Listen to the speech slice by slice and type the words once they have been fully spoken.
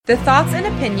The thoughts and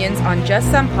opinions on Just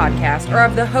Some Podcast are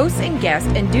of the hosts and guests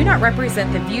and do not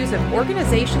represent the views of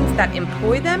organizations that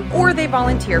employ them or they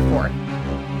volunteer for.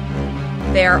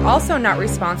 They are also not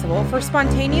responsible for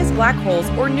spontaneous black holes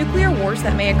or nuclear wars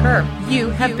that may occur.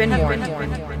 You have been warned.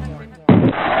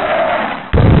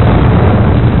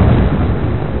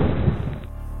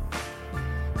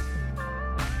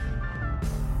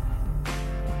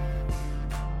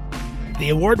 The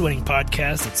award-winning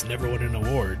podcast that's never won an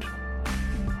award.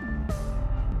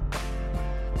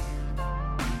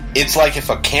 It's like if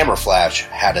a camera flash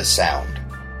had a sound.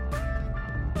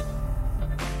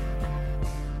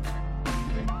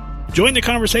 Join the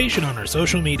conversation on our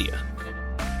social media.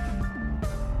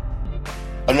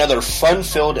 Another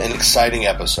fun-filled and exciting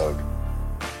episode.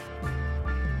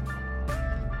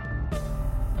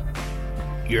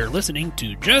 You're listening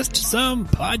to Just Some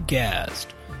Podcast.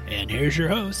 And here's your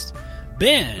hosts,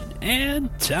 Ben and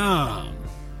Tom.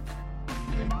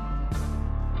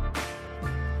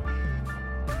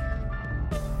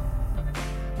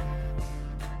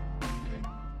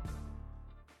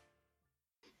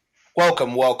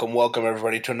 Welcome,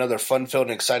 everybody, to another fun-filled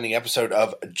and exciting episode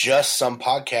of Just Some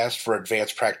Podcast for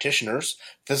Advanced Practitioners.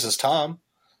 This is Tom.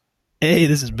 Hey,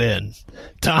 this is Ben.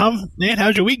 Tom, man,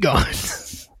 how's your week going?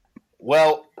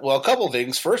 Well, a couple of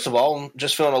things. First of all, I'm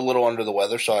just feeling a little under the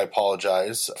weather, so I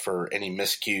apologize for any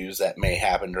miscues that may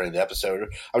happen during the episode.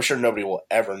 I'm sure nobody will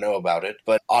ever know about it.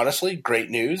 But honestly, great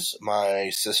news. My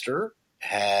sister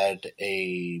had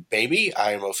a baby.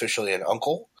 I am officially an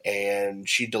uncle, and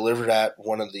she delivered at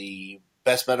one of the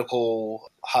best medical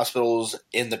hospitals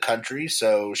in the country,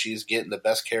 so she's getting the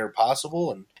best care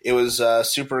possible, and it was a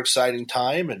super exciting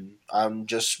time, and I'm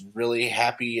just really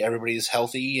happy everybody's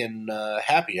healthy and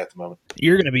happy at the moment.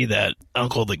 You're going to be that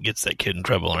uncle that gets that kid in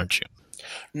trouble, aren't you?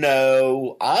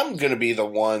 No, I'm going to be the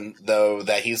one, though,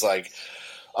 that he's like,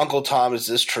 Uncle Tom, is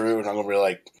this true? And I'm going to be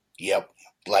like, yep.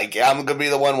 Like, I'm going to be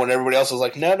the one when everybody else is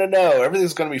like, no,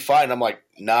 everything's going to be fine. I'm like,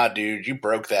 nah, dude, you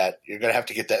broke that. You're going to have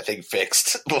to get that thing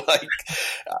fixed. Like,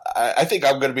 I think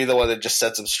I'm going to be the one that just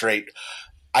sets him straight.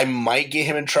 I might get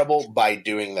him in trouble by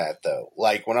doing that, though.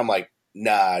 Like, when I'm like,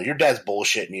 nah, your dad's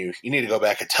bullshitting you. You need to go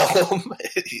back and tell him.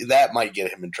 That might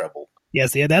get him in trouble.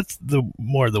 Yes, yeah, that's the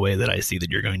more the way that I see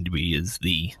that you're going to be, is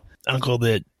the uncle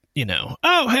that, you know,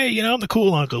 oh, hey, you know, I'm the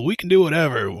cool uncle. We can do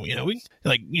whatever. You know, we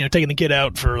like, you know, taking the kid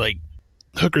out for like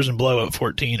hookers and blow at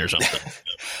 14 or something.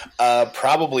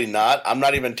 Probably not. I'm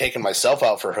not even taking myself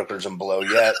out for hookers and blow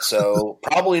yet, so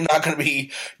probably not going to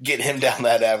be getting him down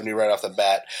that avenue right off the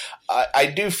bat.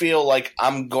 I do feel like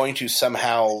I'm going to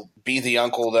somehow be the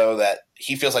uncle, though, that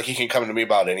he feels like he can come to me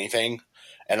about anything,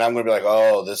 and I'm going to be like,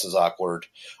 oh, this is awkward.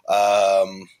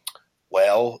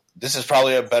 Well, this is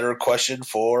probably a better question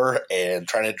for, and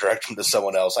trying to direct him to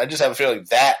someone else. I just have a feeling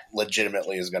that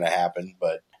legitimately is going to happen,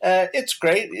 but it's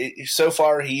great. So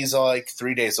far, he's like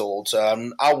 3 days old,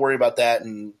 so I'll worry about that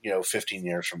in 15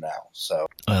 years from now. So,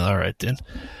 all right then.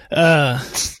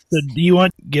 So do you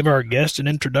want to give our guest an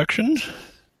introduction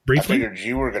briefly? I figured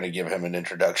you were going to give him an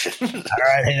introduction. All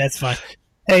right, hey, that's fine.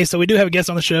 Hey, so we do have a guest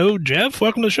on the show, Jeff.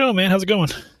 Welcome to the show, man. How's it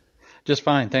going? Just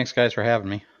fine. Thanks, guys, for having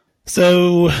me.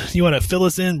 So, you want to fill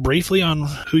us in briefly on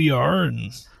who you are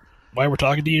and why we're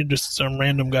talking to you? Just some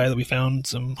random guy that we found,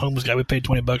 some homeless guy we paid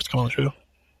 $20 to come on the show.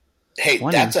 Hey,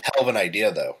 20. That's a hell of an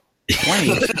idea, though.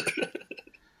 20.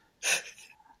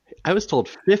 I was told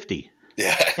 50.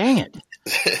 Yeah. Dang it.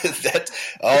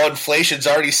 Inflation's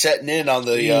already setting in on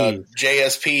the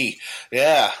JSP.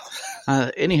 Yeah.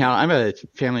 Anyhow, I'm a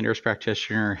family nurse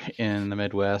practitioner in the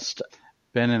Midwest.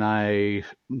 Ben and I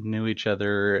knew each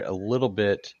other a little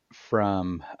bit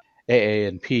from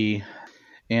AA&P,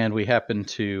 and we happened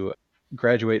to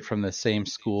graduate from the same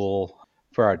school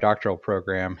for our doctoral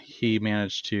program. He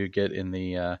managed to get in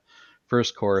the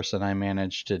first course, and I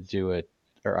managed to do it,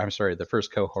 the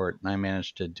first cohort, and I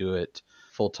managed to do it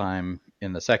full-time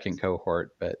in the second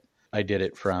cohort, but I did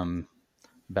it from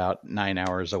about 9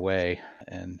 hours away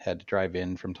and had to drive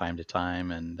in from time to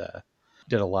time, and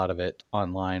did a lot of it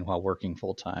online while working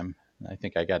full-time. I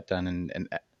think I got done in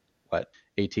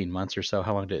 18 months or so.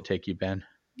 How long did it take you, Ben?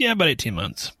 Yeah, about 18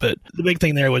 months. But the big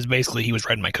thing there was basically he was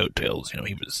riding my coattails.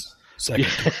 He was second.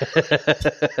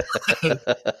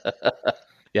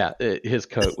 Yeah, his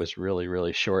coat was really,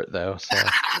 really short, though. So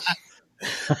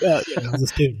as a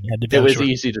student, it was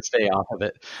easy to stay off of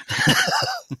it.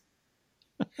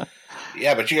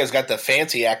 Yeah, but you guys got the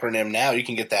fancy acronym now. You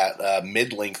can get that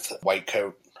mid-length white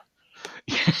coat.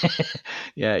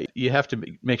 Yeah, you have to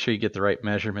make sure you get the right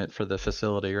measurement for the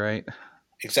facility, right?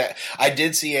 Exactly. I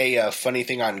did see a funny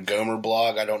thing on Gomer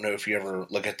blog. I don't know if you ever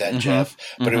look at that, Jeff,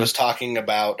 but it was talking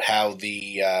about how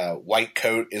the white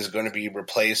coat is going to be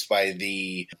replaced by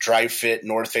the Dry Fit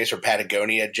North Face or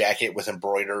Patagonia jacket with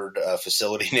embroidered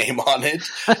facility name on it.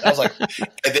 I was like,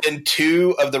 and then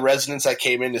 2 of the residents that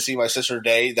came in to see my sister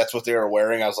today, that's what they were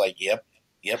wearing. I was like, yep,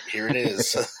 here it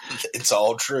is. It's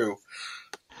all true.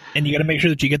 And you got to make sure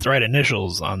that you get the right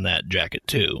initials on that jacket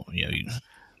too.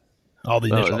 All the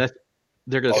initials.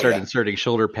 They're going to start inserting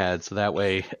shoulder pads, so that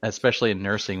way, especially in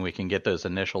nursing, we can get those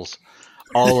initials,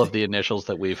 all of the initials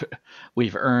that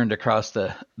we've earned across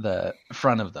the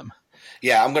front of them.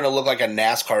 Yeah, I'm going to look like a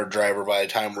NASCAR driver by the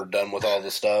time we're done with all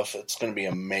the stuff. It's going to be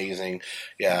amazing.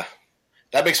 Yeah.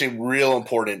 That makes me real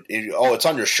important. It's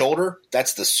on your shoulder?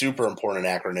 That's the super important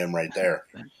acronym right there.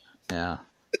 Yeah.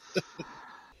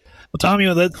 Well, Tommy,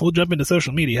 we'll jump into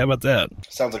social media. How about that?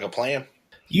 Sounds like a plan.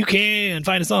 You can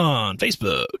find us on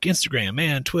Facebook, Instagram,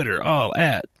 and Twitter, all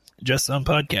at Just Some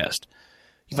Podcast.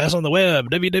 You can find us on the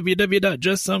web,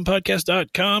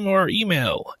 www.justsomepodcast.com, or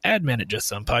email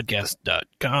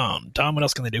admin@justsomepodcast.com. Tom, what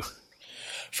else can they do?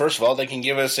 First of all, they can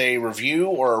give us a review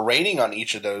or a rating on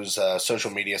each of those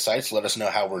social media sites. Let us know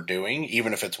how we're doing,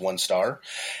 even if it's 1 star.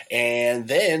 And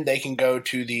then they can go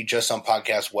to the Just Some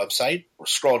Podcast website, or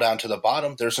scroll down to the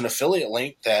bottom. There's an affiliate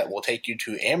link that will take you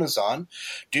to Amazon.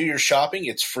 Do your shopping.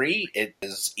 It's free. It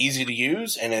is easy to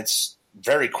use, and it's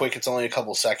very quick. It's only a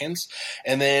couple seconds.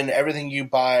 And then everything you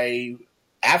buy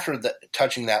after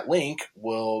touching that link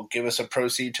will give us a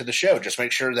proceed to the show. Just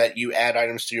make sure that you add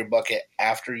items to your bucket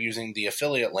after using the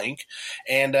affiliate link,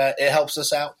 and it helps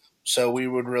us out. So we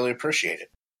would really appreciate it.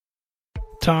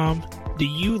 Tom, do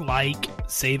you like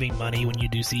saving money when you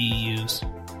do CEUs?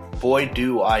 Boy,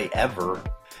 do I ever.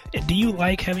 And do you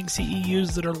like having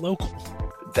CEUs that are local?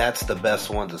 That's the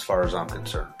best ones as far as I'm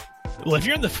concerned. Well, if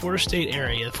you're in the 4-state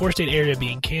area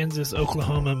being Kansas,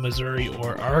 Oklahoma, Missouri,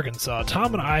 or Arkansas,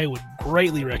 Tom and I would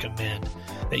greatly recommend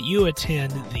that you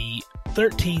attend the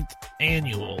 13th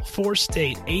annual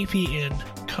 4-state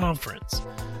APN conference.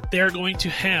 They're going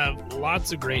to have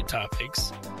lots of great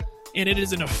topics, and it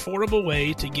is an affordable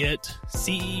way to get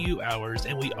CEU hours,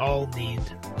 and we all need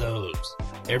those.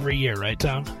 Every year, right,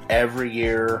 Tom? Every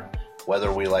year,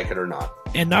 whether we like it or not.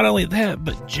 And not only that,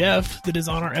 but Jeff, that is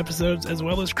on our episodes, as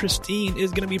well as Christine,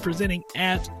 is going to be presenting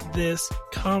at this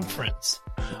conference.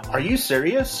 Are you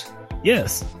serious?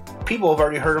 Yes. People have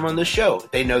already heard him on this show.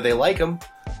 They know they like him.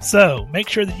 So make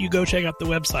sure that you go check out the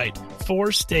website,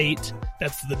 4state,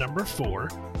 that's the number 4,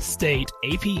 state,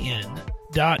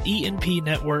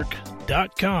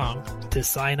 APN.enpnetwork.com to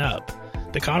sign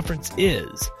up. The conference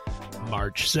is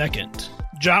March 2nd,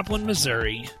 Joplin,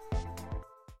 Missouri.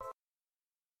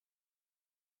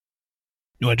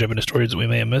 You want to jump into stories that we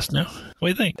may have missed now? What do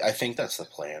you think? I think that's the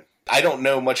plan. I don't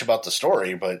know much about the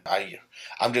story, but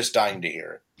I'm just dying to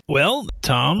hear it. Well,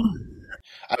 Tom...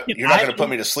 You're not going to put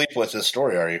me to sleep with this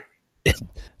story, are you?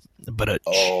 But yeah,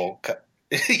 I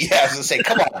was going to say,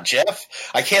 come on, Jeff.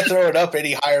 I can't throw it up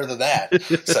any higher than that.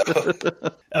 So.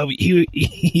 Oh,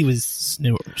 he was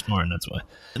snoring, that's why.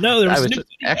 No, I was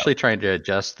actually trying to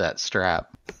adjust that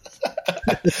strap.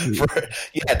 Do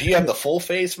you have the full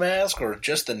face mask or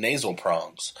just the nasal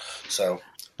prongs? So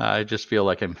I just feel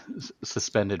like I'm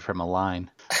suspended from a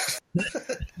line.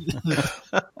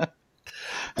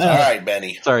 All right,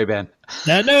 Benny. Sorry, Ben.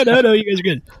 No, you guys are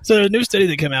good. So a new study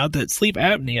that came out that sleep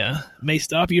apnea may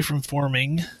stop you from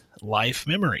forming life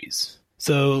memories.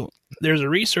 So there's a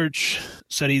research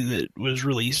study that was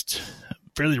released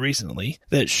fairly recently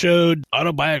that showed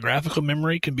autobiographical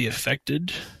memory can be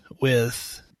affected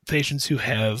with patients who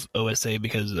have OSA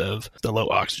because of the low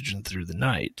oxygen through the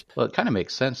night. Well, it kind of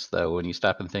makes sense, though, when you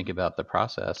stop and think about the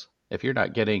process. If you're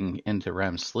not getting into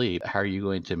REM sleep, how are you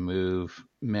going to move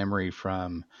memory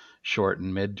from short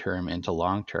and midterm into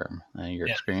long term? Your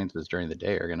experiences during the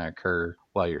day are going to occur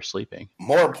while you're sleeping.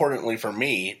 More importantly for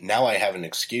me, now I have an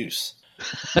excuse.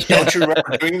 Don't you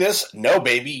remember doing this? No,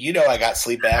 baby. You know I got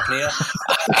sleep apnea.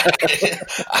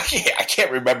 I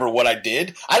can't remember what I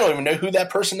did. I don't even know who that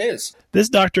person is. This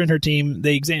doctor and her team,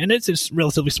 they examined, it's a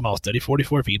relatively small study,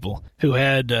 44 people who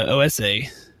had OSA,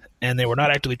 and they were not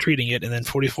actively treating it, and then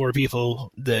 44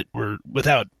 people that were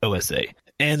without OSA.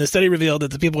 And the study revealed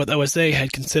that the people with OSA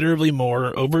had considerably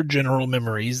more overgeneral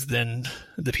memories than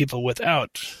the people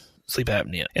without sleep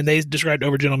apnea. And they described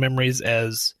overgeneral memories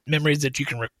as memories that you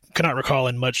cannot recall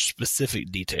in much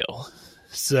specific detail.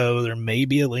 So there may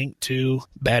be a link to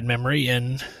bad memory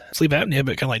and sleep apnea,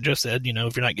 but kind of like Jeff said,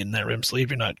 if you're not getting that REM sleep,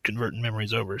 you're not converting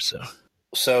memories over.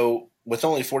 So with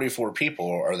only 44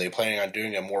 people, are they planning on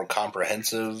doing a more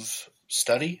comprehensive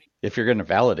study? If you're going to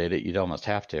validate it, you'd almost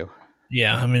have to.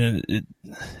 Yeah, I mean, and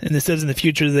it says in the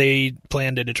future they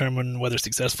plan to determine whether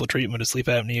successful treatment of sleep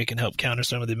apnea can help counter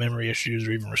some of the memory issues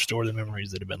or even restore the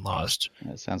memories that have been lost.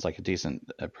 It sounds like a decent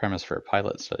premise for a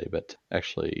pilot study, but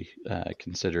actually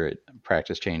consider it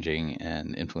practice changing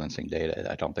and influencing data.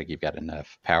 I don't think you've got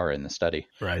enough power in the study.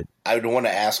 Right. I would want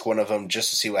to ask one of them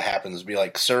just to see what happens. Be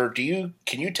like, sir, can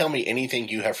you tell me anything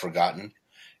you have forgotten?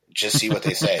 Just see what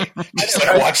they say. Just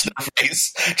watch their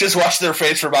face. Just watch their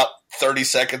face for about 30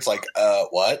 seconds. Like,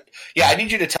 what? Yeah, I need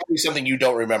you to tell me something you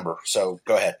don't remember. So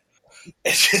go ahead.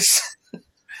 It's just,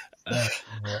 no,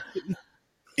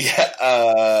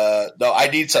 I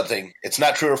need something. It's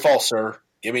not true or false, sir.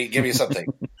 Give me something.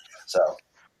 So,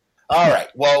 all right.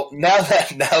 Well, now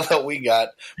that we got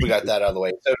that out of the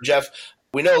way. So, Jeff,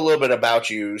 we know a little bit about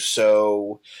you.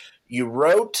 So, you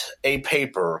wrote a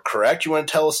paper, correct? You want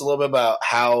to tell us a little bit about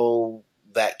how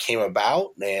that came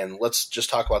about? And let's just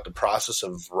talk about the process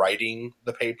of writing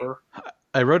the paper.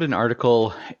 I wrote an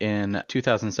article in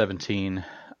 2017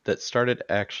 that started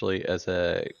actually as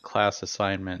a class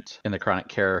assignment in the chronic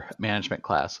care management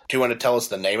class. Do you want to tell us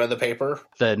the name of the paper?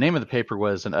 The name of the paper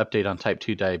was An Update on Type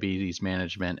 2 Diabetes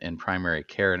Management in Primary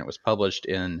Care, and it was published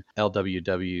in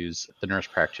LWW's The Nurse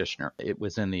Practitioner. It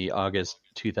was in the August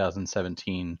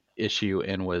 2017 issue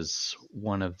and was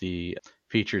one of the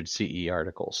featured CE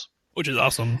articles. Which is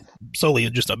awesome, solely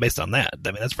just based on that.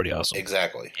 I mean, that's pretty awesome.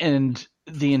 Exactly. And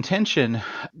the intention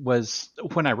was,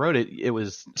 when I wrote it, it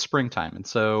was springtime. And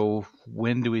so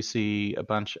when do we see a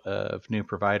bunch of new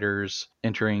providers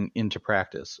entering into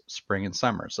practice? Spring and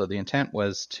summer. So the intent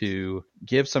was to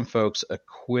give some folks a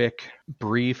quick,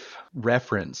 brief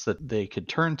reference that they could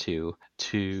turn to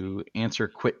answer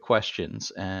quick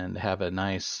questions and have a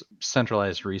nice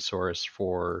centralized resource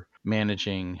for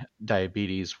managing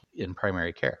diabetes in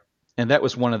primary care. And that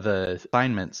was one of the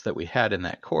assignments that we had in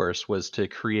that course, was to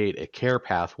create a care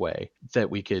pathway that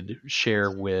we could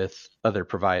share with other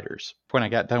providers. When I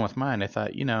got done with mine, I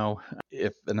thought,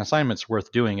 if an assignment's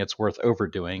worth doing, it's worth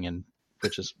overdoing, and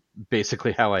which is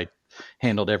basically how I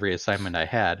handled every assignment I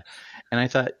had. And I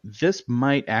thought this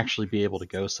might actually be able to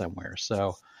go somewhere.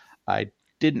 So I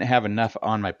didn't have enough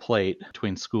on my plate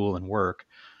between school and work.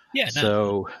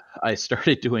 So I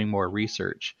started doing more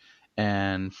research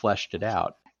and fleshed it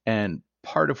out. And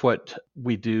part of what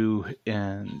we do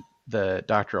in the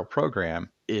doctoral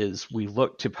program is we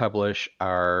look to publish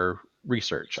our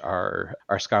research, our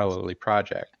scholarly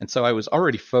project. And so I was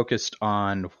already focused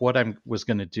on what I was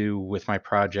going to do with my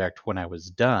project when I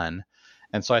was done.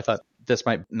 And so I thought this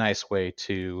might be a nice way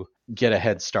to get a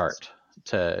head start,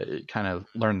 to kind of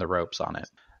learn the ropes on it.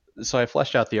 So I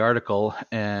fleshed out the article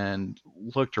and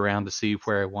looked around to see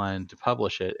where I wanted to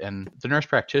publish it. And the Nurse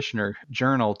Practitioner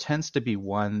Journal tends to be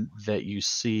one that you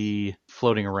see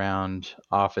floating around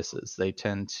offices. They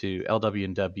tend to,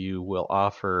 LW&W will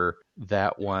offer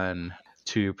that one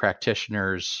to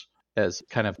practitioners as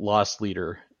kind of loss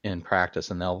leader in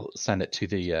practice, and they'll send it to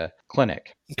the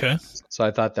clinic. Okay. So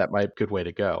I thought that might be a good way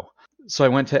to go. So I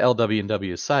went to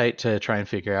LW&W's site to try and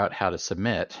figure out how to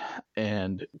submit.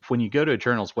 And when you go to a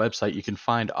journal's website, you can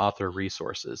find author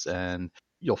resources, and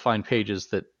you'll find pages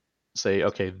that say,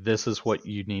 okay, this is what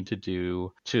you need to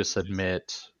do to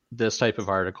submit this type of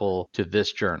article to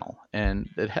this journal. And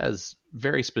it has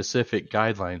very specific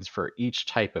guidelines for each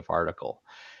type of article.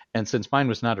 And since mine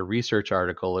was not a research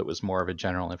article, it was more of a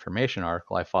general information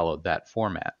article, I followed that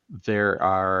format.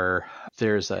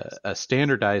 There's a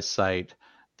standardized site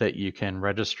that you can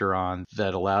register on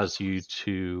that allows you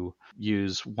to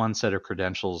use one set of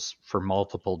credentials for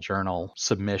multiple journal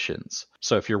submissions.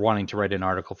 So if you're wanting to write an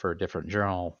article for a different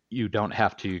journal, you don't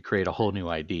have to create a whole new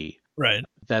ID. Right.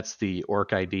 That's the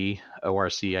ORCID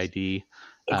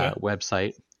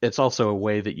website. It's also a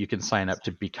way that you can sign up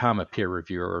to become a peer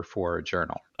reviewer for a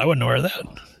journal. I wasn't aware of that.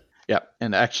 Yeah.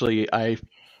 And actually, I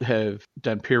have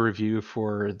done peer review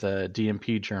for the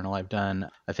DMP journal. I've done,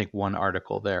 I think, one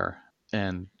article there,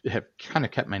 and have kind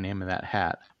of kept my name in that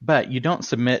hat. But you cannot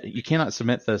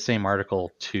submit the same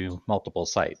article to multiple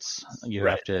sites. You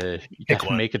have to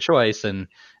make a choice and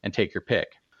take your pick.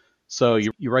 So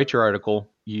you write your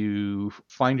article, you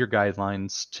find your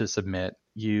guidelines to submit,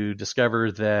 you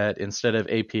discover that instead of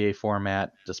APA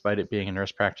format, despite it being a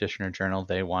nurse practitioner journal,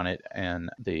 they want it in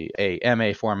the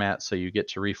AMA format, so you get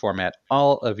to reformat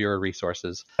all of your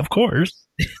resources. Of course.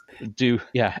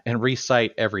 And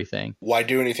recite everything. Why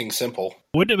do anything simple?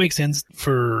 Wouldn't it make sense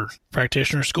for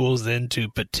practitioner schools then to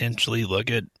potentially look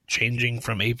at changing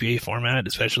from APA format,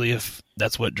 especially if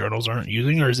that's what journals aren't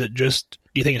using? Or is it just,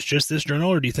 do you think it's just this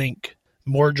journal, or do you think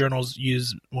more journals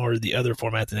use more of the other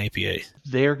format than APA?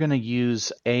 They're going to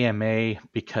use AMA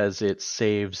because it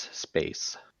saves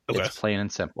space. Okay. It's plain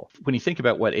and simple. When you think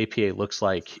about what APA looks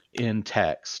like in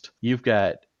text, you've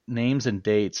got names and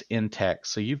dates in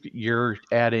text. So you're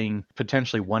adding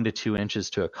potentially 1 to 2 inches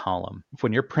to a column.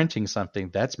 When you're printing something,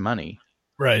 that's money.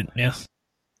 Right. Yeah.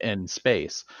 And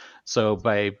space. So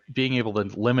by being able to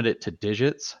limit it to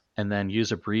digits and then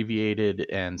use abbreviated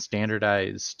and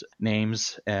standardized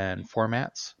names and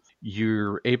formats,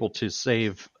 you're able to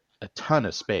save a ton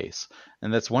of space.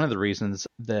 And that's one of the reasons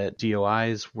that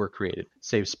DOIs were created.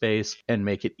 Save space and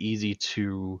make it easy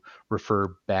to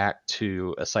refer back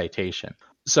to a citation.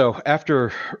 So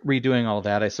after redoing all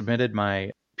that, I submitted my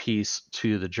piece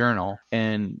to the journal,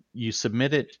 and you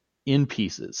submit it in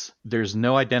pieces. There's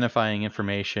no identifying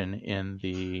information in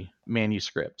the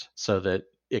manuscript so that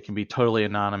it can be totally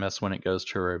anonymous when it goes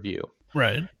to a review.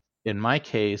 Right. In my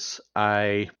case,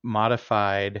 I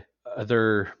modified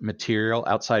other material,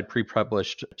 outside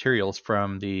pre-published materials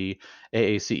from the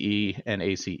AACE and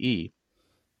ACE.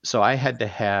 So I had to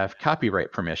have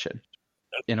copyright permission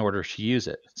in order to use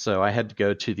it. So I had to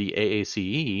go to the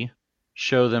AACE,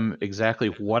 show them exactly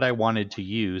what I wanted to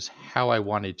use, how I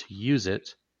wanted to use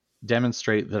it,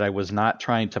 demonstrate that I was not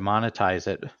trying to monetize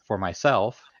it for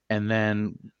myself, and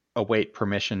then await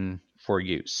permission for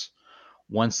use.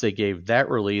 Once they gave that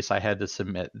release, I had to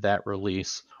submit that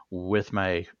release with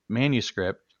my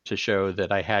manuscript to show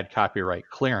that I had copyright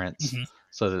clearance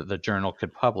so that the journal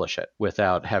could publish it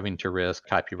without having to risk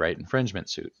copyright infringement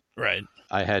suit. Right.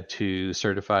 I had to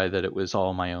certify that it was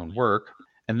all my own work,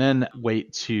 and then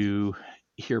wait to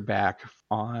hear back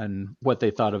on what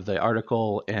they thought of the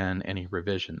article and any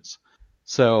revisions.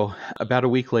 So about a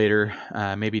week later,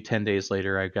 maybe 10 days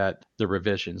later, I got the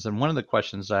revisions. And one of the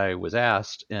questions I was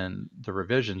asked in the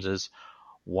revisions is,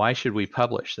 why should we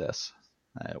publish this?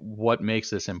 What makes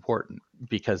this important?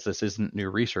 Because this isn't new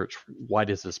research. Why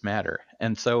does this matter?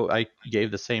 And so I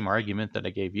gave the same argument that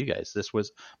I gave you guys.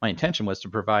 My intention was to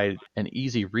provide an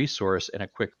easy resource and a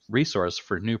quick resource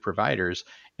for new providers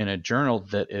in a journal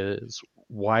that is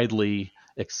widely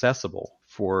accessible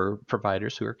for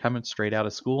providers who are coming straight out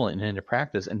of school and into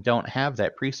practice and don't have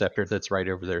that preceptor that's right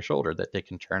over their shoulder that they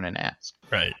can turn and ask.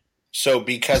 Right. So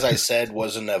because I said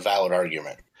wasn't a valid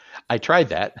argument. I tried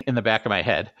that in the back of my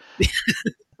head.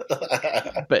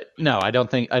 But no, I don't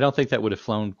think that would have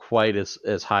flown quite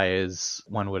as high as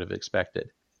one would have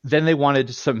expected. Then they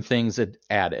wanted some things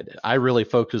added. I really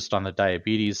focused on the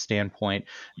diabetes standpoint.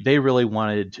 They really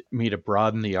wanted me to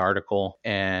broaden the article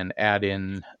and add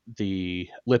in the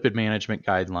lipid management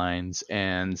guidelines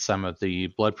and some of the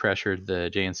blood pressure, the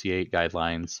JNC8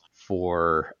 guidelines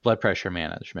for blood pressure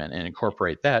management, and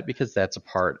incorporate that because that's a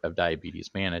part of diabetes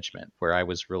management, where I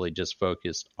was really just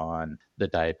focused on the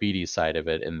diabetes side of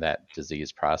it and that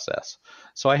disease process.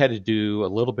 So I had to do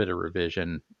a little bit of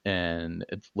revision and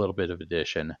a little bit of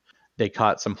addition. They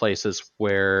caught some places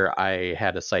where I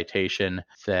had a citation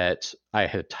that I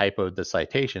had typoed the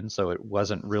citation, so it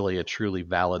wasn't really a truly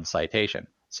valid citation.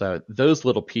 So those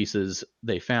little pieces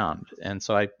they found. And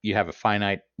so you have a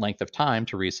finite length of time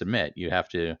to resubmit. You have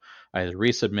to either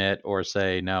resubmit or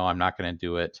say, no, I'm not going to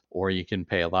do it. Or you can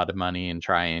pay a lot of money and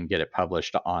try and get it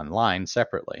published online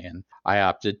separately. And I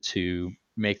opted to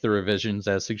make the revisions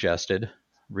as suggested,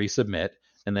 resubmit,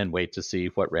 and then wait to see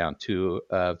what round 2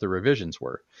 of the revisions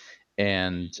were.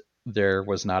 And there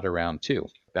was not a round 2.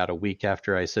 About a week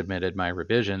after I submitted my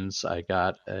revisions, I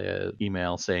got an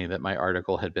email saying that my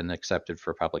article had been accepted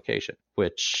for publication,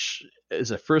 which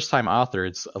as a first-time author,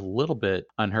 it's a little bit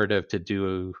unheard of to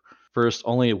do first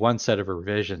only one set of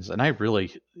revisions. And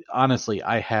honestly,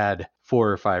 I had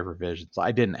 4 or 5 revisions.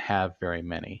 I didn't have very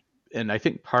many. And I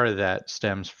think part of that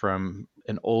stems from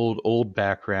an old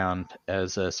background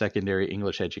as a secondary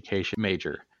English education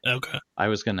major. Okay. I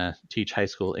was going to teach high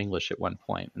school English at one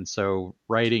point. And so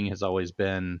writing has always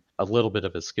been a little bit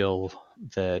of a skill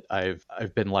that I've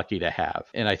been lucky to have.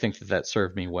 And I think that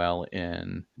served me well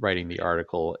in writing the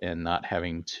article and not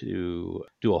having to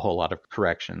do a whole lot of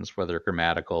corrections, whether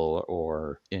grammatical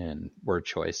or in word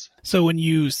choice. So when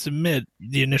you submit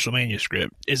the initial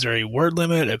manuscript, is there a word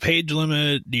limit, a page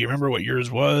limit? Do you remember what yours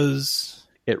was?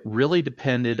 It really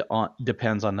depends on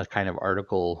the kind of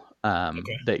article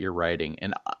that you're writing.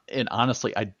 And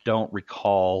honestly, I don't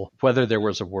recall whether there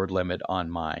was a word limit on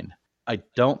mine. I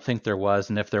don't think there was.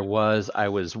 And if there was, I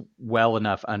was well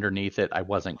enough underneath it. I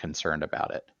wasn't concerned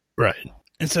about it. Right.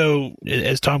 And so,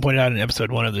 as Tom pointed out in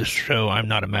episode 1 of this show, I'm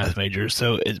not a math major.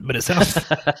 But it sounds...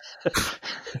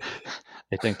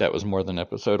 I think that was more than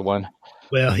episode 1.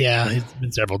 Well, yeah, it's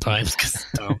been several times because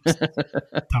Tom.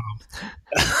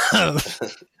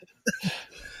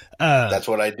 That's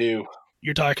what I do.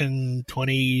 You're talking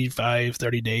 25,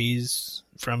 30 days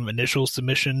from initial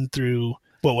submission through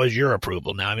What was your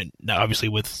approval? Now, I mean, now obviously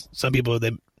with some people,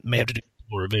 they may have to do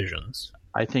revisions.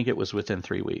 I think it was within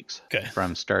 3 weeks Okay.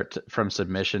 from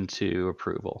submission to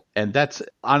approval. And that's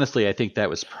honestly, I think that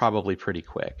was probably pretty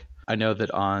quick. I know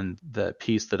that on the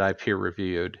piece that I peer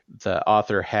reviewed, the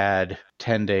author had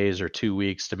 10 days or 2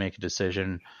 weeks to make a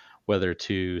decision whether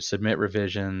to submit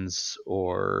revisions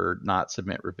or not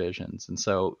submit revisions. And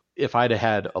so if I'd have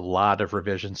had a lot of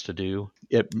revisions to do,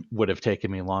 it would have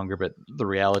taken me longer. But the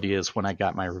reality is when I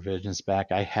got my revisions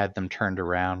back, I had them turned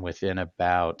around within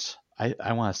about,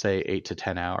 I want to say 8 to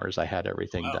 10 hours. I had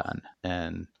everything done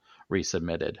and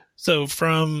resubmitted. So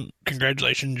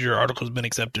congratulations, your article has been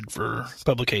accepted for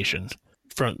publication.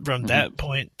 From that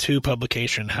point to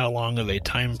publication, how long of a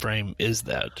time frame is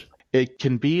that? It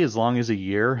can be as long as a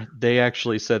year. They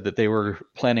actually said that they were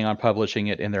planning on publishing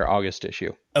it in their August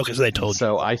issue. Okay, so they told you.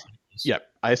 So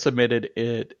I submitted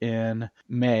it in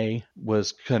May,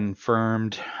 was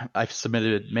confirmed. I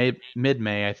submitted it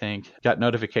mid-May, I think. Got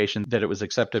notification that it was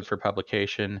accepted for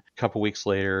publication a couple weeks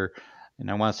later.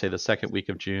 And I want to say the second week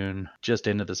of June, just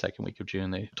into the second week of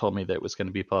June, they told me that it was going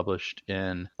to be published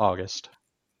in August.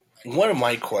 One of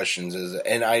my questions is,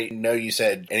 and I know you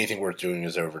said anything worth doing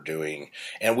is overdoing,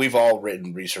 and we've all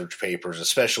written research papers,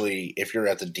 especially if you're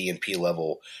at the D&P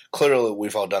level. Clearly,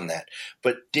 we've all done that.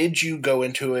 But did you go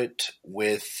into it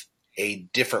with a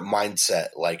different mindset?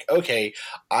 Like, okay,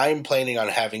 I'm planning on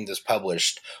having this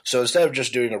published, so instead of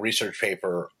just doing a research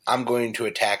paper, I'm going to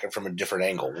attack it from a different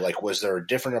angle. Like, was there a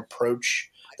different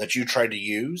approach that you tried to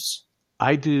use?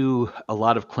 I do a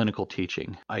lot of clinical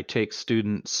teaching. I take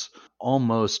students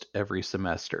almost every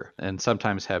semester and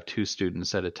sometimes have 2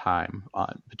 students at a time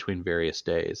between various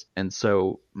days. And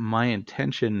so my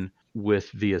intention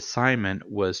with the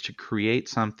assignment was to create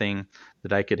something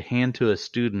that I could hand to a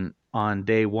student on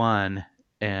day 1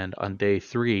 and on day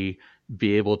 3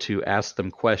 be able to ask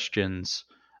them questions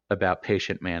about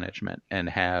patient management and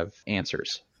have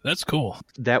answers. That's cool.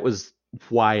 That was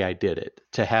why I did it,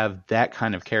 to have that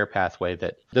kind of care pathway,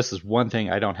 that this is one thing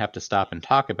I don't have to stop and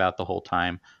talk about the whole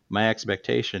time. My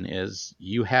expectation is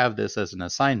you have this as an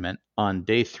assignment. On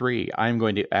day 3, I'm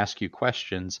going to ask you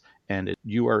questions, and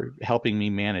you are helping me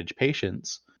manage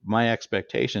patients. My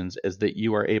expectations is that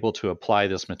you are able to apply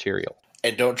this material.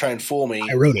 And don't try and fool me.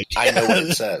 I wrote it. I know what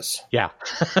it says. Yeah.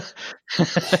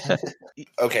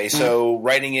 Okay, so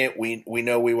writing it, we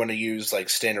know we want to use like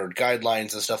standard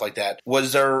guidelines and stuff like that.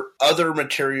 Was there other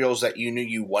materials that you knew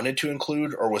you wanted to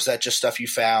include, or was that just stuff you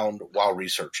found while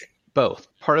researching? Both.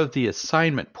 Part of the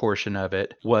assignment portion of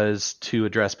it was to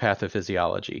address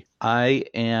pathophysiology. I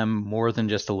am more than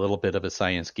just a little bit of a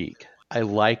science geek. I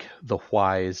like the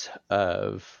whys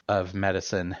of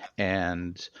medicine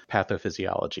and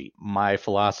pathophysiology. My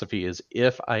philosophy is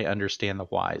if I understand the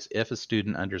whys, if a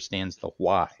student understands the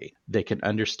why, they can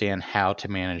understand how to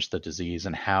manage the disease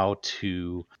and how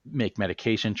to make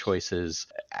medication choices,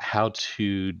 how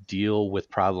to deal with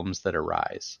problems that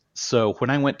arise. So when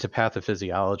I went to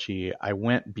pathophysiology, I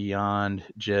went beyond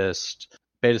just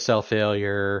beta cell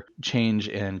failure, change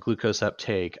in glucose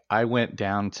uptake. I went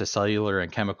down to cellular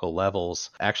and chemical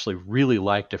levels, actually really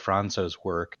liked DeFronzo's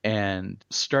work, and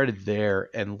started there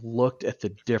and looked at the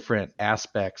different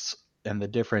aspects and the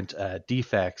different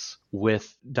defects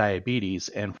with diabetes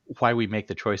and why we make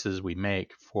the choices we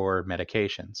make for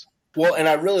medications. Well, and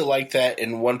I really like that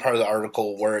in one part of the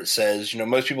article where it says,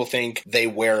 most people think they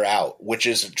wear out, which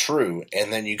isn't true.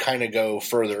 And then you kind of go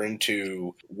further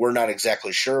into, we're not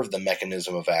exactly sure of the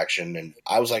mechanism of action. And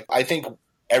I was like, I think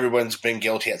everyone's been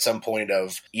guilty at some point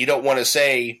of, you don't want to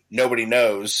say nobody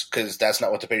knows because that's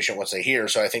not what the patient wants to hear.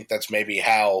 So I think that's maybe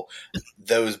how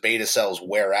those beta cells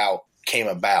wear out came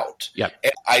about. Yep.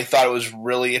 And I thought it was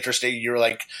really interesting. You were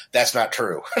like, that's not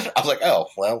true. I was like, oh,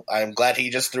 well, I'm glad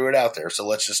he just threw it out there. So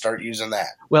let's just start using that.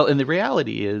 Well, and the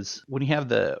reality is when you have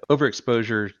the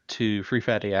overexposure to free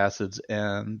fatty acids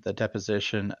and the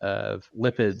deposition of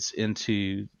lipids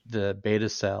into the beta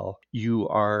cell, you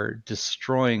are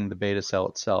destroying the beta cell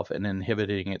itself and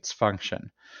inhibiting its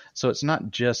function. So it's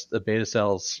not just the beta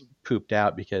cells pooped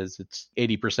out because it's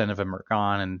 80% of them are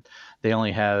gone and they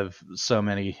only have so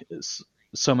much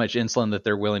insulin that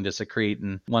they're willing to secrete.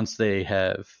 And once they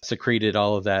have secreted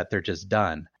all of that, they're just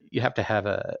done. You have to have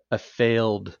a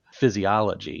failed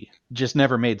physiology. Just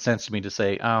never made sense to me to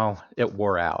say, oh, it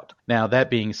wore out. Now, that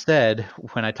being said,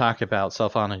 when I talk about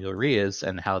sulfonylureas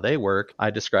and how they work,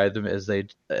 I describe them as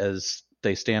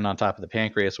they stand on top of the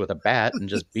pancreas with a bat and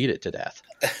just beat it to death.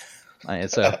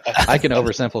 So I can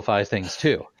oversimplify things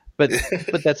too. But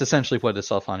that's essentially what a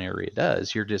sulfonylurea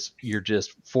does. You're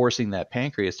just forcing that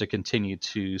pancreas to continue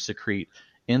to secrete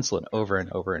insulin over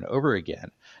and over and over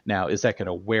again. Now, is that going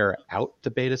to wear out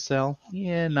the beta cell?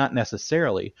 Yeah, not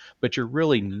necessarily, but you're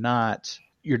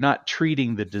not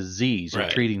treating the disease, you're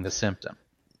treating the symptom.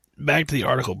 Back to the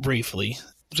article briefly.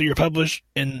 So you're published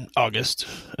in August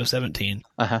of 17.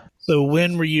 Uh-huh. So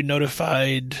when were you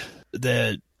notified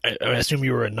that, I assume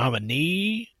you were a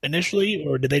nominee initially,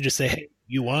 or did they just say, hey,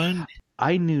 you won?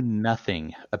 I knew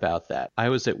nothing about that. I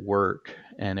was at work,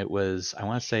 and it was, I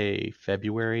want to say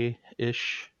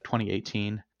February-ish,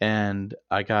 2018. And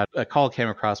I got a call came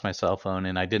across my cell phone,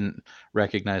 and I didn't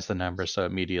recognize the number, so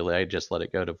immediately I just let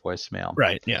it go to voicemail.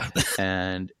 Right, yeah.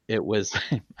 And it was,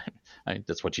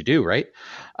 that's what you do, right?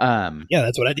 Yeah,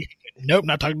 that's what I did. Nope,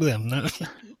 not talking to them. No.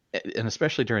 And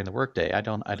especially during the workday, I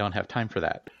don't have time for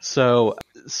that. So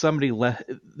somebody left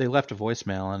a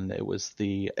voicemail, and it was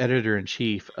the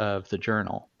editor-in-chief of the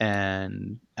journal,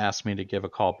 and asked me to give a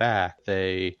call back.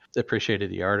 They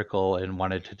appreciated the article and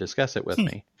wanted to discuss it with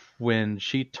me. When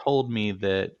she told me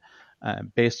that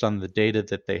based on the data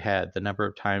that they had, the number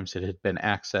of times it had been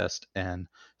accessed and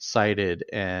cited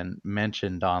and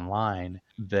mentioned online,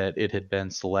 that it had been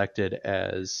selected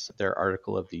as their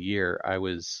article of the year, I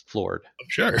was floored.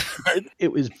 Sure.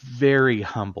 It was very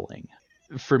humbling.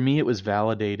 For me, it was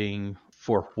validating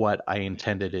for what I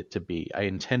intended it to be. I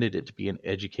intended it to be an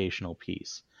educational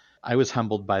piece. I was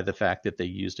humbled by the fact that they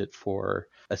used it for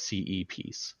a CE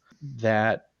piece.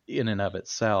 That in and of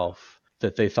itself,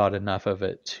 that they thought enough of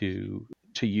it to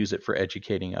use it for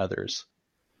educating others,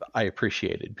 I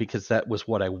appreciated, because that was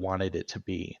what I wanted it to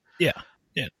be. Yeah.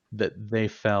 That they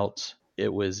felt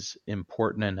it was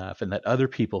important enough, and that other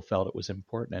people felt it was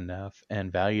important enough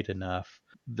and valued enough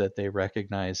that they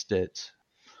recognized it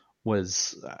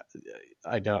was,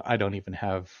 I don't even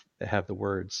have the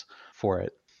words for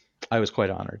it. I was quite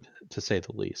honored, to say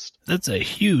the least. That's a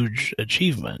huge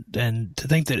achievement. And to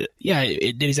think that,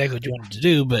 it did exactly what you wanted to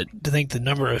do, but to think the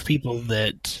number of people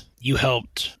that you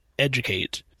helped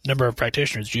educate, number of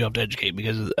practitioners you helped educate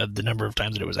because of the number of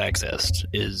times that it was accessed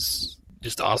is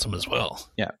just awesome as well.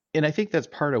 Yeah. And I think that's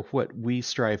part of what we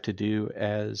strive to do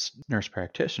as nurse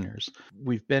practitioners.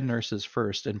 We've been nurses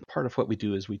first, and part of what we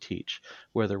do is we teach,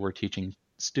 whether we're teaching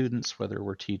students, whether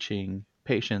we're teaching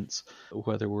patients,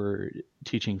 whether we're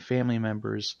teaching family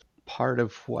members. Part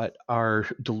of what our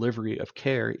delivery of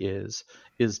care is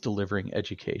delivering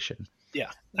education.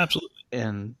 Yeah, absolutely.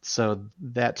 And so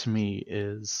that to me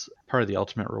is part of the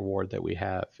ultimate reward that we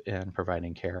have in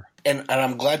providing care. And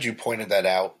I'm glad you pointed that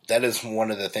out. That is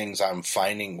one of the things I'm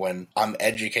finding when I'm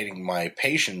educating my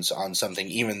patients on something,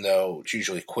 even though it's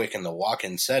usually quick in the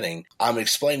walk-in setting. I'm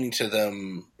explaining to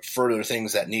them further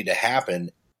things that need to happen.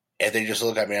 And they just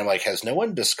look at me, I'm like, has no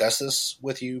one discussed this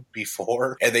with you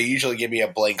before? And they usually give me a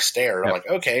blank stare. I'm like,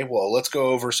 okay, well, let's go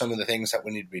over some of the things that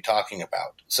we need to be talking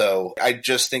about. So I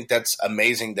just think that's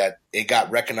amazing that it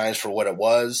got recognized for what it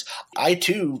was. I,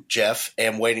 too, Jeff,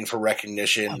 am waiting for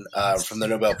recognition from the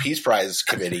Nobel Peace Prize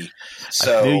Committee.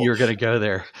 So I knew you were going to go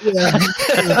there.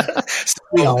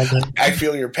 So, I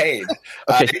feel your pain.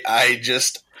 Okay.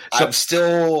 I'm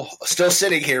still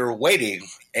sitting here waiting,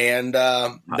 and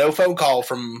no phone call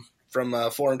from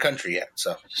a foreign country yet.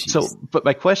 So, but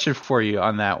my question for you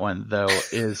on that one though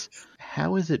is,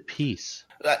 how is it peace?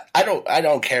 I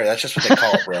don't care. That's just what they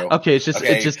call it, bro. Okay, it's just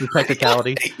the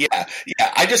technicality. Yeah.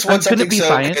 I just want something. Could it be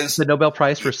science? The Nobel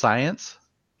Prize for science?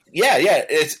 Yeah.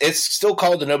 It's still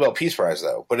called the Nobel Peace Prize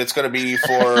though, but it's going to be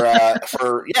for I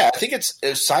think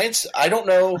it's science. I don't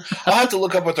know. I'll have to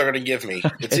look up what they're going to give me.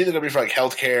 It's either going to be for like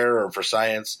healthcare or for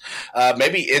science.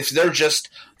 Maybe if they're just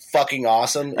fucking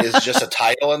awesome is just a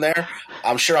title in there,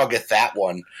 I'm sure I'll get that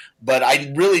one. But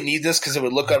I really need this because it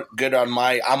would look good on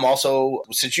I'm also,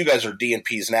 since you guys are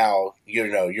DNPs now,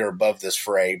 you're above this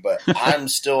fray, but I'm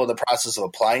still in the process of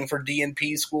applying for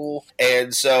DNP school.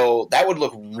 And so that would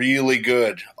look really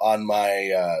good on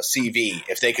my CV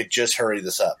if they could just hurry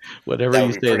this up. Whatever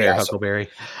you say there, awesome. Huckleberry.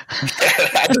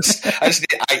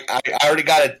 I already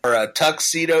got a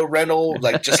tuxedo rental,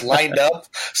 like just lined up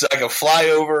so I can fly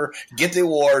over, get the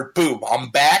award, boom, I'm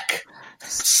back.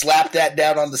 Slap that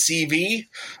down on the CV,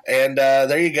 and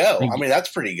there you go. I mean, that's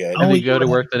pretty good. And you go to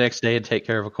work the next day and take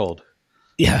care of a cold.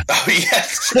 Yeah. Oh,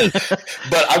 yes.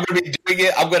 But I'm going to be doing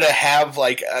it. I'm going to have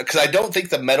because I don't think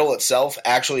the medal itself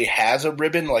actually has a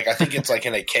ribbon. Like, I think it's like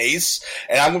in a case,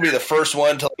 and I'm going to be the first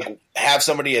one to have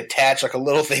somebody attach like a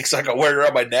little thing so I can wear it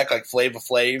around my neck like Flava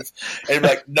Flav, and be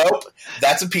like, nope,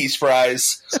 that's a Peace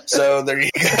Prize. So there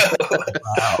you go.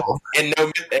 Wow. And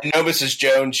no, Mrs.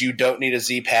 Jones, you don't need a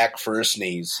Z-Pack for a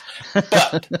sneeze.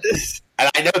 But And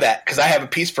I know that because I have a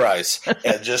Peace Prize.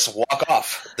 And just walk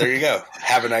off. There you go.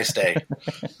 Have a nice day.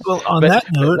 Well, on that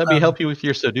note, let me help you with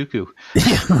your Sudoku.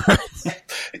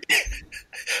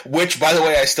 Which, by the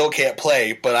way, I still can't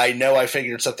play, but I know I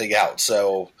figured something out.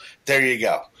 So there you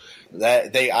go.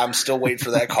 I'm still waiting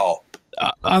for that call.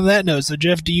 On that note, so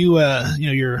Jeff, do you,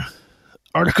 your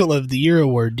Article of the Year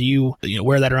award, do you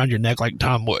wear that around your neck like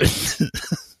Tom would?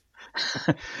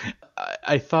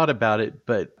 I thought about it,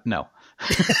 but no.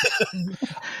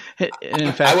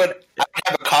 In fact, I would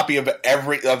have a copy of the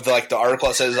article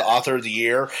that says Author of the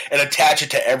Year and attach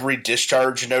it to every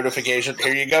discharge notification.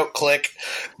 Here you go, click.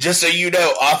 Just so you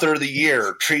know, Author of the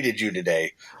Year treated you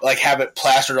today. Like have it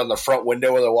plastered on the front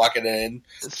window when they're walking in.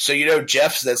 So you know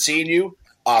Jeff's that's seeing you,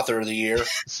 Author of the Year,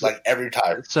 like every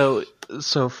time. So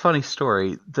funny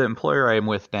story. The employer I am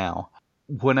with now,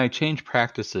 when I changed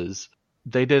practices,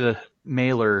 they did a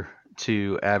mailer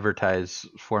to advertise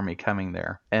for me coming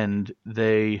there. And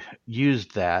they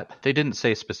used that. They didn't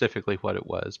say specifically what it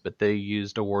was, but they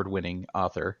used award-winning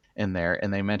author in there.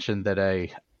 And they mentioned that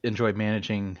I enjoy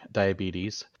managing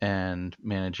diabetes and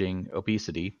managing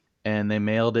obesity. And they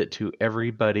mailed it to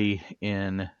everybody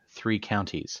in 3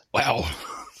 counties. Wow.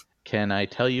 Can I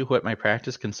tell you what my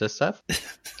practice consists of?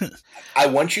 I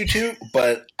want you to,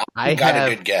 but I got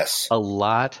a good guess. A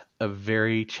lot of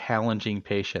very challenging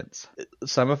patients.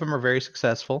 Some of them are very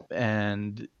successful,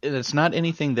 and it's not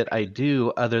anything that I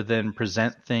do other than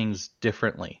present things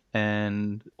differently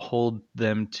and hold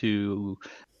them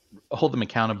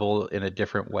accountable in a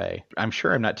different way. I'm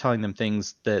sure I'm not telling them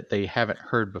things that they haven't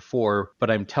heard before,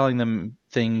 but I'm telling them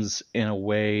things in a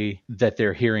way that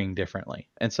they're hearing differently.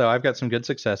 And so I've got some good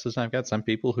successes. And I've got some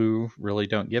people who really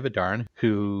don't give a darn,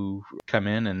 who come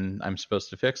in and I'm supposed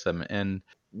to fix them. And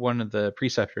one of the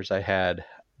preceptors I had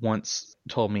once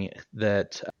told me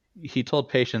that he told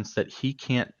patients that he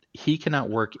cannot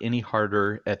work any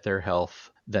harder at their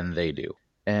health than they do.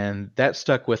 And that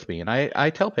stuck with me. And I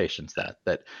tell patients that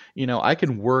I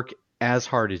can work as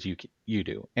hard as you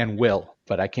do and will,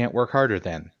 but I can't work harder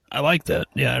than. I like that.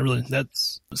 Yeah,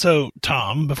 so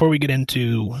Tom, before we get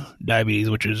into diabetes,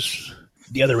 which is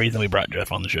the other reason we brought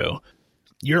Jeff on the show,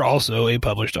 you're also a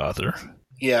published author.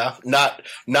 Yeah, not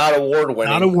award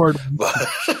winning. Not award winning.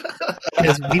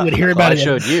 Because we would hear about it. I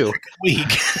showed you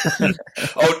week.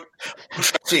 Oh,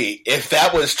 see, if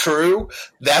that was true,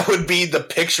 that would be the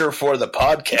picture for the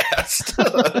podcast.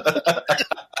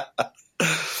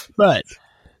 But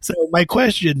so my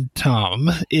question, Tom,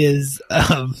 is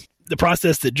the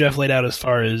process that Jeff laid out as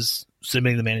far as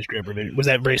submitting the manuscript revision, was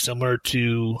that very similar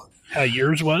to how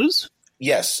yours was?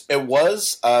 Yes, it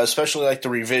was, especially like the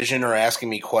revision or asking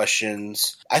me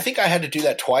questions. I think I had to do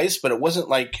that twice, but it wasn't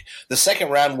like the second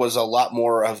round was a lot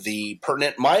more of the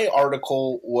pertinent. My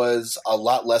article was a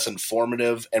lot less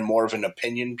informative and more of an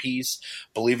opinion piece.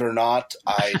 Believe it or not,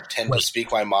 I tend to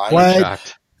speak my mind.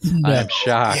 What? I'm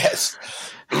shocked. Yes.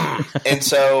 And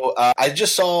so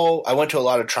I went to a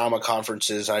lot of trauma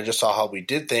conferences and I just saw how we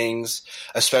did things,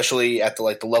 especially at the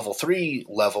level 3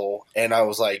 level. And I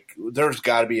was like, there's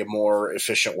got to be a more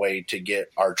efficient way to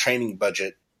get our training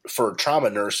budget for trauma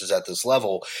nurses at this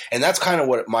level. And that's kind of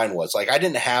what mine was. Like, I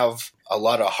didn't have a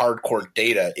lot of hardcore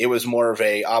data. It was more of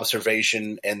a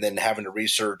observation and then having to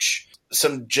research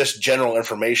some just general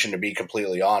information, to be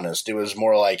completely honest. It was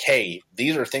more like, hey,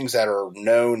 these are things that are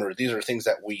known, or these are things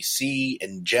that we see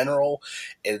in general,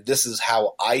 and this is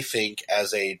how I think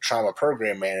as a trauma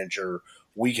program manager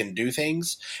we can do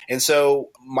things. And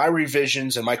so my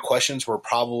revisions and my questions were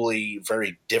probably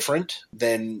very different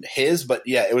than his, but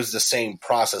yeah, it was the same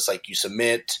process. Like, you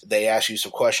submit, they ask you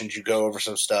some questions, you go over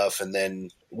some stuff, and then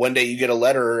one day you get a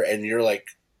letter and you're like,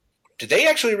 did they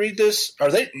actually read this?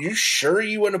 You sure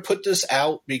you want to put this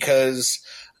out? Because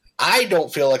I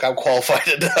don't feel like I'm qualified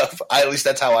enough. At least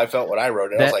that's how I felt when I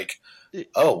wrote it. I was like,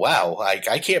 oh, wow. Like,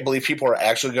 I can't believe people are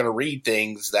actually going to read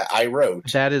things that I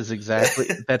wrote. That's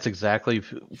exactly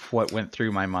what went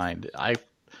through my mind.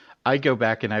 I go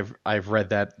back and I've read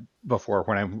that before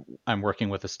when I'm working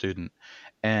with a student,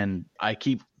 and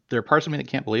there are parts of me that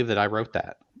can't believe that I wrote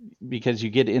that. Because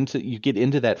you get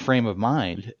into that frame of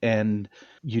mind, and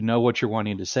you know what you're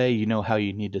wanting to say, you know how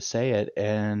you need to say it,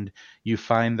 and you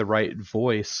find the right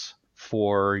voice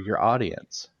for your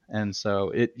audience. And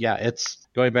so it's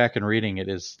going back and reading it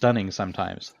is stunning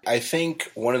sometimes. I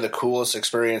think one of the coolest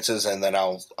experiences, and then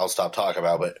I'll stop talking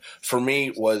about it, for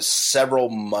me was several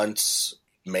months,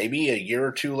 maybe a year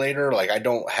or two later, like I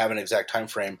don't have an exact time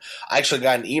frame, I actually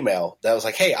got an email that was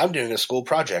like, hey, I'm doing a school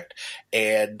project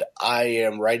and I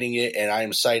am writing it and I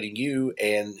am citing you,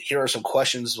 and here are some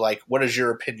questions like, what is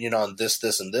your opinion on this,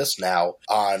 this, and this now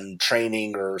on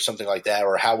training or something like that,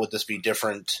 or how would this be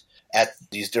different at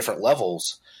these different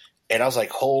levels. And I was like,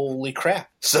 holy crap.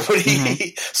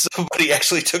 Somebody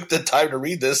actually took the time to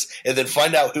read this and then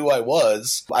find out who I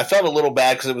was. I felt a little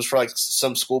bad because it was for like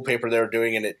some school paper they were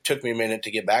doing, and it took me a minute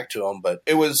to get back to them. But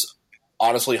it was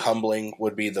honestly humbling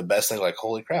would be the best thing. Like,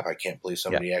 holy crap, I can't believe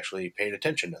somebody actually paid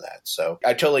attention to that. So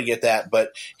I totally get that.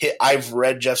 But I've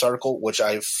read Jeff's article, which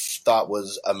I thought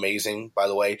was amazing, by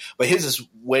the way. But his is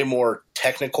way more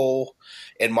technical,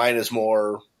 and mine is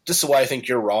more – this is why I think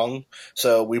you're wrong.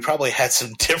 So we probably had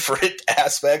some different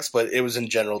aspects, but it was in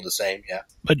general the same. Yeah.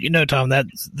 But Tom,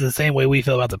 that's the same way we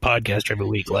feel about the podcast every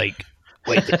week. Like,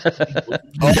 we're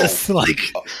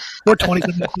 20.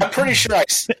 I'm pretty sure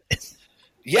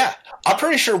I'm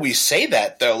pretty sure we say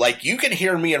that though. Like, you can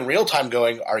hear me in real time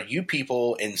going, are you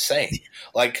people insane?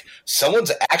 Like,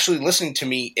 someone's actually listening to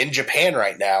me in Japan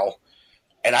right now,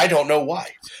 and I don't know why.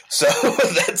 So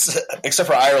that's, except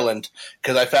for Ireland,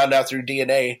 because I found out through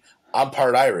DNA I'm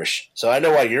part Irish. So I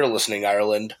know why you're listening,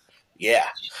 Ireland. Yeah.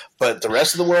 But the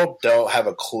rest of the world don't have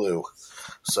a clue.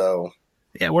 So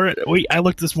yeah, I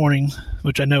looked this morning,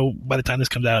 which I know by the time this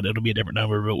comes out it'll be a different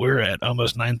number, but we're at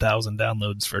almost 9,000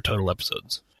 downloads for total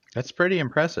episodes. That's pretty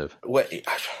impressive.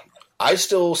 I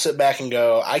still sit back and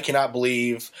go, I cannot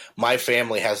believe my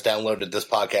family has downloaded this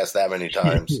podcast that many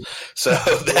times. So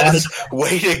that's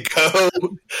way to go.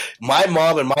 My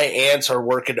mom and my aunts are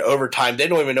working overtime. They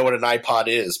don't even know what an iPod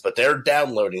is, but they're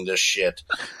downloading this shit.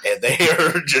 And they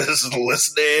are just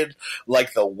listening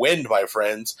like the wind, my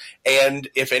friends. And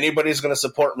if anybody's going to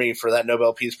support me for that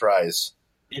Nobel Peace Prize,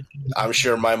 I'm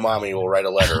sure my mommy will write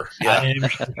a letter. Yeah.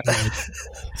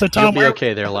 So Tom, you'll be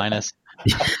okay there, Linus.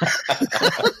 So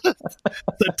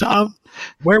Tom,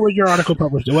 where was your article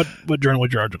published? What journal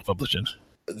was your article published in?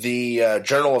 The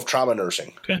Journal of Trauma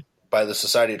Nursing. Okay. By the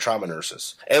Society of Trauma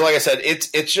Nurses. And like I said,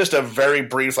 it's just a very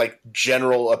brief, like,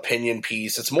 general opinion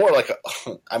piece. It's more like,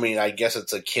 I guess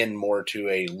it's akin more to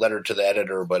a letter to the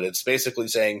editor, but it's basically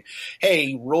saying,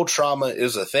 hey, rural trauma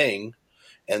is a thing,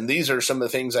 and these are some of the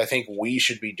things I think we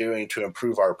should be doing to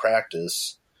improve our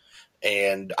practice.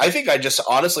 And I think I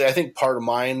think part of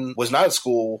mine was not a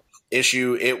school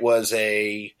issue. It was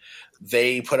they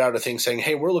put out a thing saying,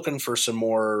 hey, we're looking for some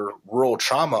more rural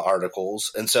trauma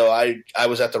articles. And so I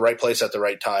was at the right place at the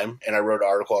right time, and I wrote an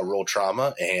article on rural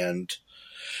trauma.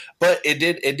 But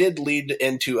it did lead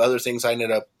into other things. I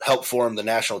ended up help form the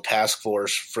National Task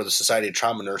Force for the Society of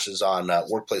Trauma Nurses on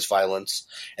workplace violence.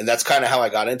 And that's kind of how I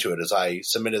got into it, is I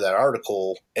submitted that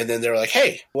article, and then they were like,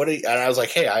 hey, and I was like,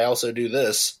 hey, I also do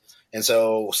this. And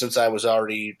so since I was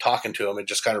already talking to him, it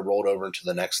just kind of rolled over into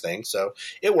the next thing. So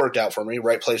it worked out for me.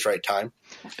 Right place, right time.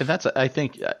 And I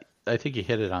think you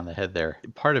hit it on the head there.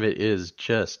 Part of it is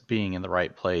just being in the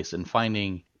right place and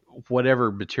finding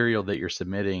whatever material that you're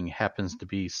submitting happens to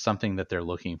be something that they're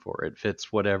looking for. It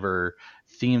fits whatever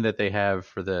theme that they have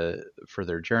for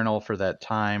their journal for that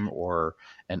time, or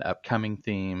an upcoming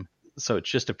theme. So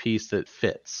it's just a piece that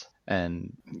fits.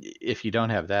 And if you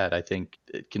don't have that, I think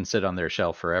it can sit on their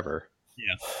shelf forever.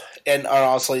 Yeah. And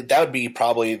honestly, that would be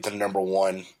probably the number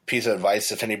one piece of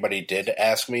advice if anybody did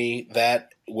ask me that,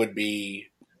 would be,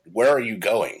 where are you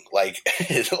going? Like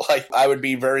I would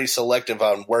be very selective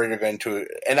on where you're going to.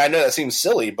 And I know that seems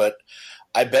silly, but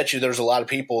I bet you there's a lot of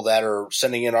people that are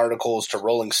sending in articles to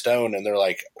Rolling Stone, and they're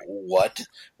like, what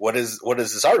is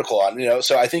this article on?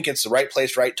 So I think it's the right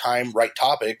place, right time, right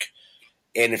topic.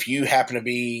 And if you happen to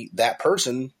be that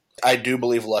person, I do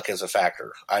believe luck is a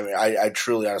factor. I mean, I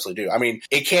truly, honestly do. I mean,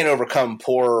 it can't overcome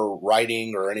poor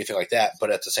writing or anything like that, but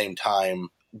at the same time,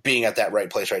 being at that right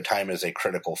place, right time is a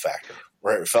critical factor,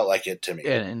 where it felt like it to me.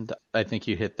 And I think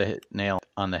you hit the nail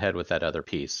on the head with that other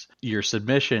piece. Your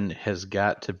submission has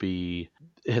got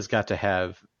to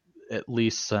have at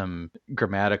least some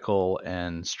grammatical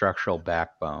and structural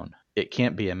backbone. It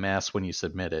can't be a mess when you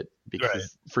submit it,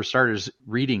 because for starters,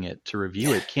 reading it to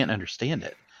review it can't understand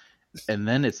it. And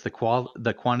then it's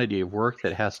the quantity of work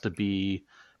that has to be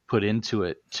put into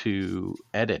it to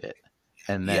edit it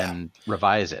and then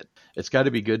revise it. It's got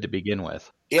to be good to begin with.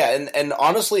 Yeah, and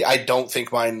honestly, I don't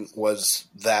think mine was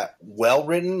that well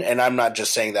written, and I'm not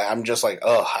just saying that. I'm just like,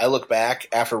 I look back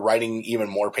after writing even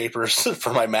more papers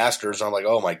for my master's, and I'm like,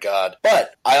 oh my God.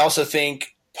 But I also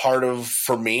think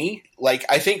for me, like,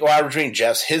 I think while I was reading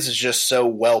Jeff's, his is just so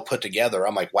well put together.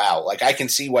 I'm like, wow, like, I can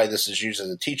see why this is used as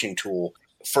a teaching tool.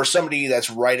 For somebody that's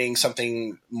writing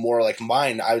something more like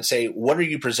mine, I would say, what are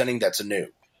you presenting that's new?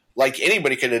 Like,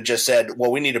 anybody could have just said,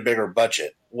 well, we need a bigger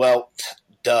budget. Well,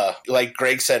 duh. Like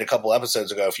Greg said a couple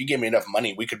episodes ago, if you give me enough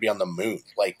money, we could be on the moon.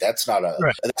 Like, that's not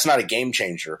a game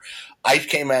changer. I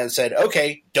came out and said,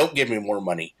 okay, don't give me more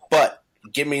money, but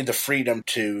give me the freedom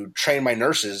to train my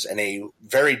nurses in a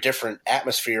very different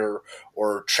atmosphere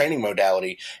or training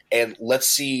modality, and let's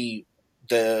see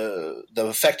the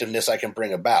effectiveness I can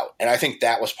bring about. And I think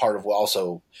that was part of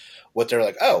also what they're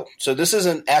like, oh, so this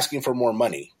isn't asking for more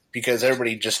money because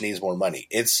everybody just needs more money.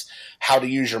 It's how to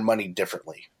use your money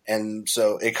differently. And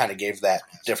so it kind of gave that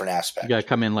different aspect. You got to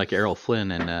come in like Errol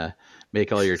Flynn and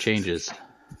make all your changes.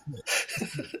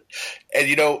 And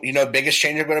you know, biggest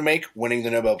change I'm going to make, winning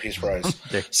the Nobel Peace Prize.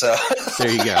 So there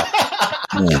you go.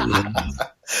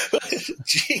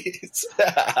 Jeez.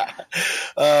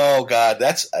 Oh God,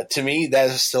 that's to me that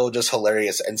is still just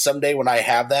hilarious. And someday when I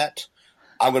have that,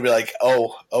 I'm going to be like,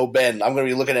 oh Ben, I'm going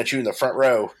to be looking at you in the front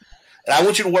row. And I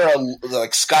want you to wear a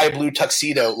sky blue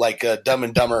tuxedo like Dumb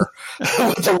and Dumber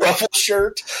with a ruffled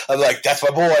shirt. I'm like, that's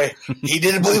my boy. He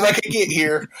didn't believe I could get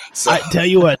here. So. I tell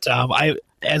you what, Tom,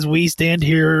 as we stand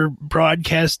here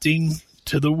broadcasting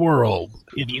to the world,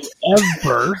 if you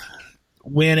ever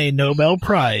win a Nobel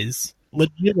Prize,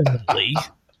 legitimately,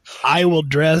 I will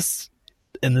dress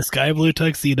in the sky blue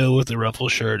tuxedo with the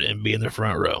ruffled shirt and be in the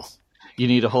front row. You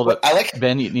need to hold up,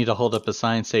 Ben. You need to hold up a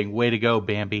sign saying "Way to go,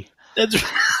 Bambi." That's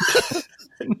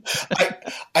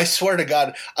I swear to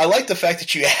God, I like the fact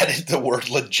that you added the word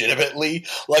legitimately.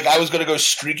 Like I was going to go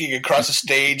streaking across the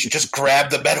stage, just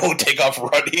grab the medal and take off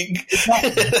running.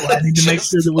 I need to make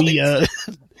sure that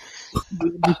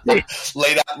we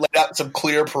laid out some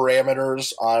clear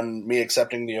parameters on me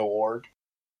accepting the award.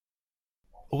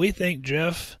 We thank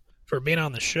Jeff for being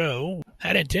on the show.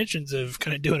 Had intentions of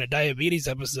kind of doing a diabetes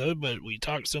episode, but we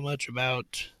talked so much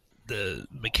about the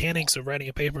mechanics of writing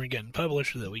a paper and getting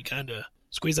published that we kind of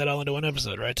squeeze that all into one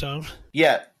episode, right, Tom?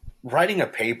 Yeah, writing a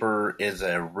paper is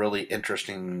a really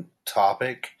interesting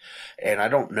topic, and I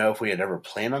don't know if we had ever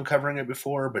planned on covering it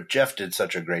before, but Jeff did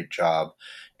such a great job,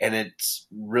 and it's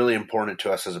really important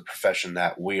to us as a profession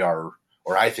that we are,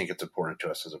 or I think it's important to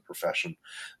us as a profession,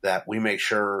 that we make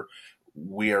sure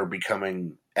we are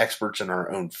becoming experts in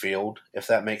our own field, if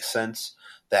that makes sense,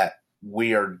 that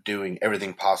we are doing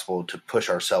everything possible to push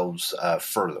ourselves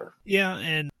further. Yeah,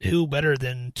 and who better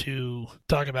than to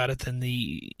talk about it than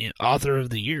the author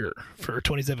of the year for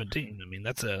 2017? I mean,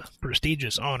 that's a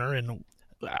prestigious honor, and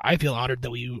I feel honored that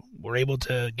we were able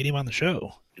to get him on the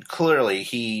show. Clearly,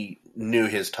 he knew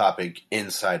his topic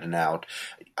inside and out.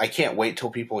 I can't wait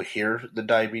till people hear the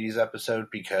diabetes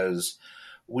episode because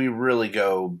we really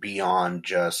go beyond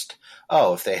just,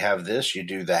 oh, if they have this, you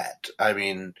do that. I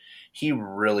mean, he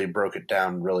really broke it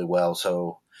down really well.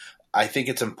 So I think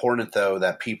it's important, though,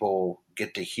 that people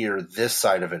get to hear this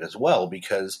side of it as well,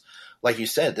 because like you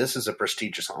said, this is a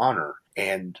prestigious honor.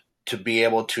 And to be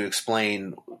able to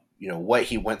explain, what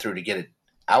he went through to get it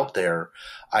out there,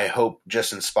 I hope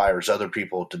just inspires other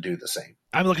people to do the same.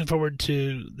 I'm looking forward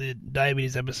to the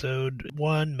diabetes episode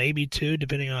 1, maybe 2,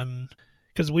 depending on,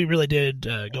 because we really did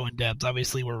go in depth.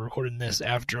 Obviously, we're recording this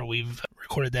after we've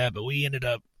recorded that, but we ended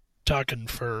up talking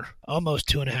for almost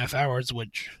 2.5 hours,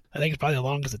 which I think is probably the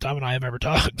longest that Tom and I have ever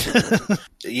talked.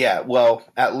 Yeah, well,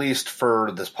 at least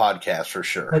for this podcast, for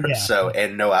sure. Oh, yeah. So,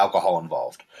 and no alcohol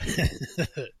involved.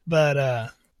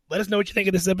 But let us know what you think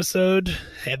of this episode.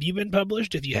 Have you been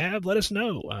published? If you have, let us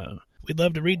know. We'd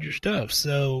love to read your stuff.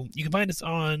 So you can find us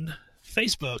on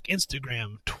Facebook,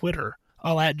 Instagram, Twitter,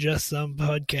 all at Just Some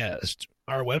Podcast.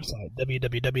 Our website,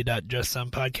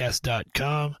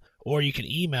 www.justsomepodcast.com. Or you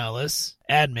can email us,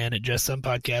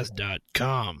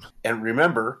 admin@justsomepodcast.com. And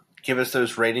remember, give us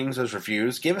those ratings, those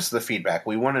reviews. Give us the feedback.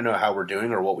 We want to know how we're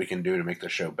doing or what we can do to make the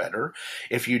show better.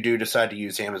 If you do decide to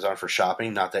use Amazon for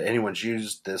shopping, not that anyone's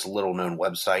used this little-known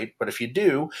website, but if you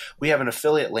do, we have an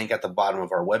affiliate link at the bottom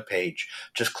of our webpage.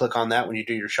 Just click on that when you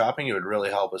do your shopping. It would really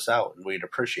help us out, and we'd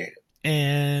appreciate it.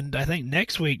 And I think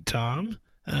next week, Tom,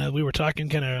 we were talking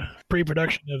kind of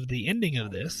pre-production of the ending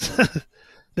of this,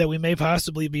 that we may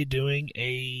possibly be doing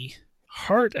a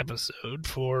heart episode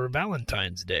for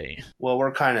Valentine's Day. Well,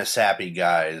 we're kind of sappy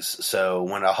guys, so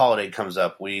when a holiday comes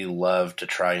up, we love to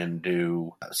try and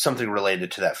do something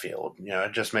related to that field.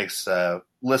 It just makes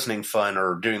listening fun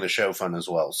or doing the show fun as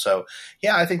well. So,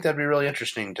 yeah, I think that'd be really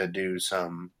interesting to do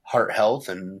some heart health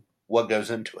and what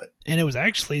goes into it. And it was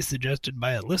actually suggested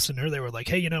by a listener. They were like,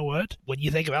 hey, you know what? When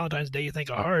you think of Valentine's Day, you think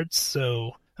of hearts,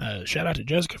 so shout out to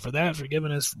Jessica for that, for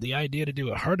giving us the idea to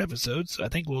do a heart episode. So I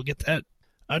think we'll get that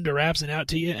under wraps and out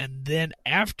to you. And then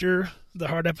after the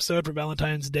heart episode for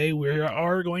Valentine's Day, we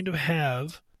are going to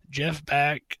have Jeff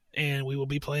back, and we will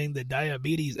be playing the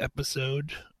diabetes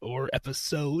episode, or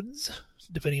episodes,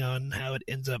 depending on how it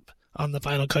ends up on the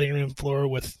final cutting room floor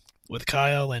with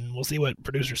Kyle, and we'll see what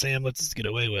producer Sam lets us get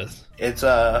away with. It's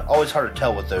always hard to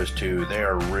tell with those two. They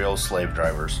are real slave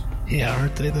drivers. Yeah,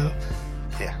 aren't they, though?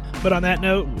 Yeah. But on that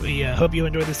note, we hope you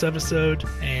enjoyed this episode.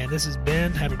 And this has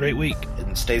been. Have a great week.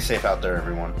 And stay safe out there,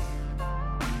 everyone.